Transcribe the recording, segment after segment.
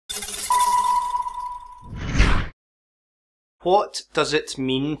What does it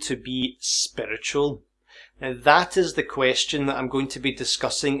mean to be spiritual? Now that is the question that I'm going to be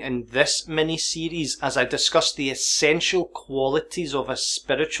discussing in this mini-series as I discuss the essential qualities of a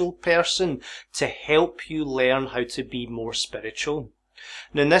spiritual person to help you learn how to be more spiritual.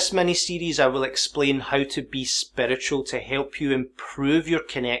 Now in this mini-series I will explain how to be spiritual to help you improve your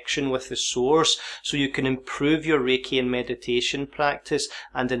connection with the source so you can improve your Reiki and meditation practice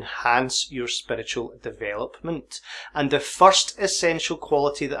and enhance your spiritual development. And the first essential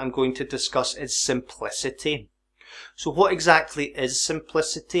quality that I'm going to discuss is simplicity. So what exactly is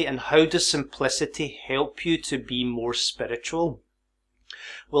simplicity and how does simplicity help you to be more spiritual?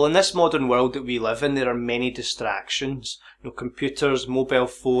 Well, in this modern world that we live in, there are many distractions. Computers, mobile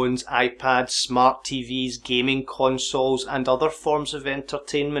phones, iPads, smart TVs, gaming consoles and other forms of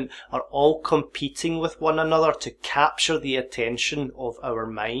entertainment are all competing with one another to capture the attention of our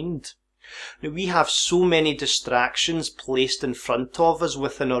mind. Now, we have so many distractions placed in front of us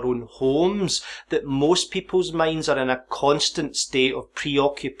within our own homes that most people's minds are in a constant state of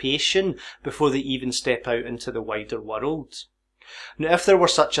preoccupation before they even step out into the wider world. Now, if there were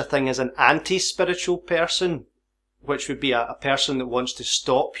such a thing as an anti-spiritual person, which would be a person that wants to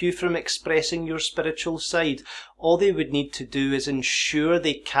stop you from expressing your spiritual side, all they would need to do is ensure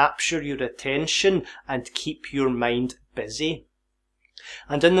they capture your attention and keep your mind busy.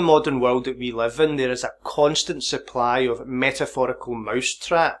 And in the modern world that we live in, there is a constant supply of metaphorical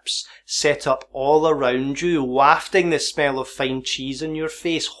mousetraps set up all around you, wafting the smell of fine cheese in your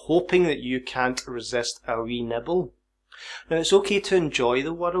face, hoping that you can't resist a wee nibble. Now it's okay to enjoy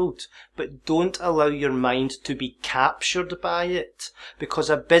the world, but don't allow your mind to be captured by it, because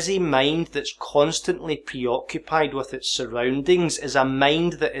a busy mind that's constantly preoccupied with its surroundings is a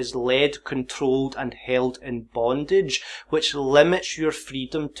mind that is led, controlled and held in bondage, which limits your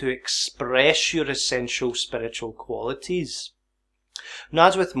freedom to express your essential spiritual qualities. Now,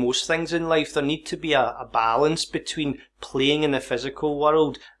 as with most things in life, there needs to be a balance between playing in the physical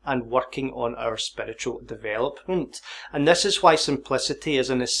world and working on our spiritual development. And this is why simplicity is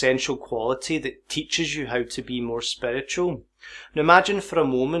an essential quality that teaches you how to be more spiritual. Now imagine for a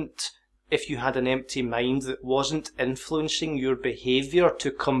moment if you had an empty mind that wasn't influencing your behaviour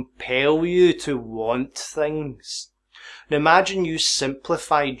to compel you to want things. Now imagine you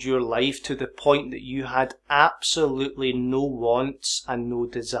simplified your life to the point that you had absolutely no wants and no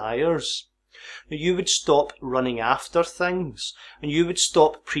desires. Now you would stop running after things, and you would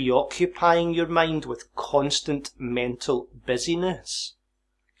stop preoccupying your mind with constant mental busyness.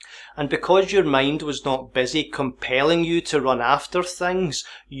 And because your mind was not busy compelling you to run after things,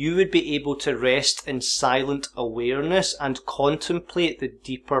 you would be able to rest in silent awareness and contemplate the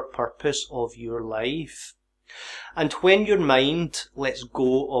deeper purpose of your life. And when your mind lets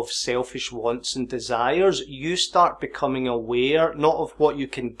go of selfish wants and desires, you start becoming aware not of what you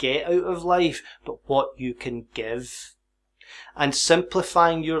can get out of life, but what you can give. And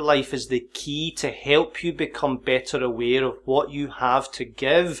simplifying your life is the key to help you become better aware of what you have to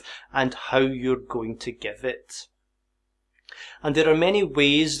give and how you're going to give it. And there are many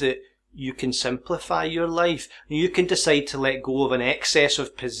ways that you can simplify your life. You can decide to let go of an excess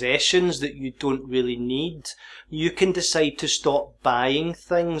of possessions that you don't really need. You can decide to stop buying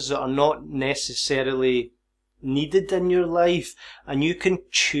things that are not necessarily needed in your life. And you can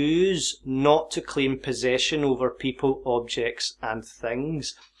choose not to claim possession over people, objects and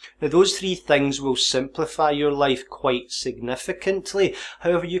things. Now those three things will simplify your life quite significantly.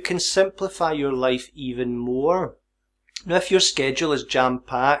 However, you can simplify your life even more. Now if your schedule is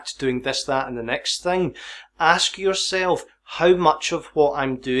jam-packed, doing this, that and the next thing, ask yourself how much of what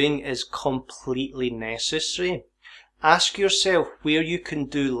I'm doing is completely necessary. Ask yourself where you can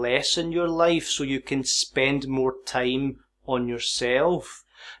do less in your life so you can spend more time on yourself.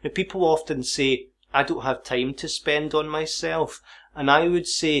 Now people often say, I don't have time to spend on myself. And I would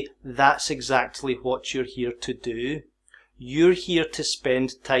say that's exactly what you're here to do. You're here to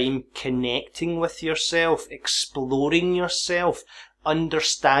spend time connecting with yourself, exploring yourself,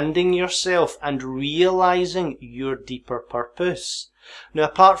 understanding yourself and realizing your deeper purpose. Now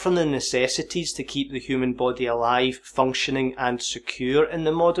apart from the necessities to keep the human body alive, functioning and secure in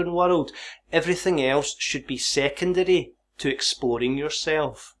the modern world, everything else should be secondary to exploring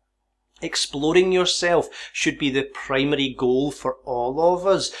yourself. Exploring yourself should be the primary goal for all of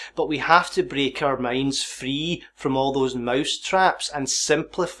us, but we have to break our minds free from all those mouse traps and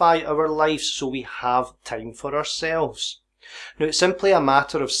simplify our lives so we have time for ourselves. Now, it's simply a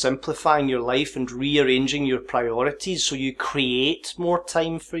matter of simplifying your life and rearranging your priorities so you create more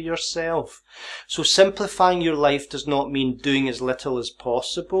time for yourself. So simplifying your life does not mean doing as little as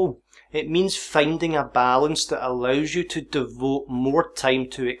possible. It means finding a balance that allows you to devote more time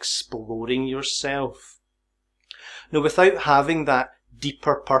to exploring yourself. Now, without having that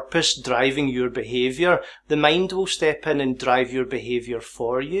deeper purpose driving your behaviour, the mind will step in and drive your behaviour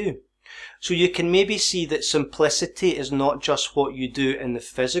for you. So you can maybe see that simplicity is not just what you do in the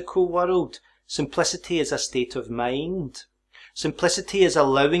physical world. Simplicity is a state of mind. Simplicity is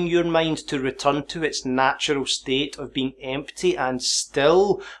allowing your mind to return to its natural state of being empty and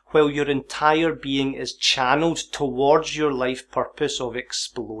still, while your entire being is channeled towards your life purpose of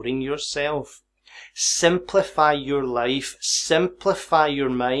exploring yourself. Simplify your life, simplify your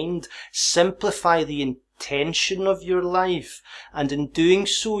mind, simplify the intention of your life, and in doing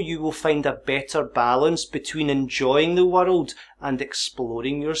so you will find a better balance between enjoying the world and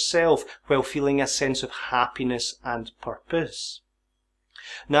exploring yourself while feeling a sense of happiness and purpose.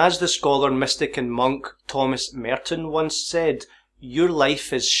 Now, as the scholar, mystic and monk Thomas Merton once said, your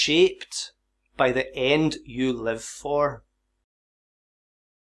life is shaped by the end you live for.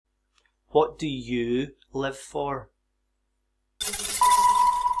 What do you live for?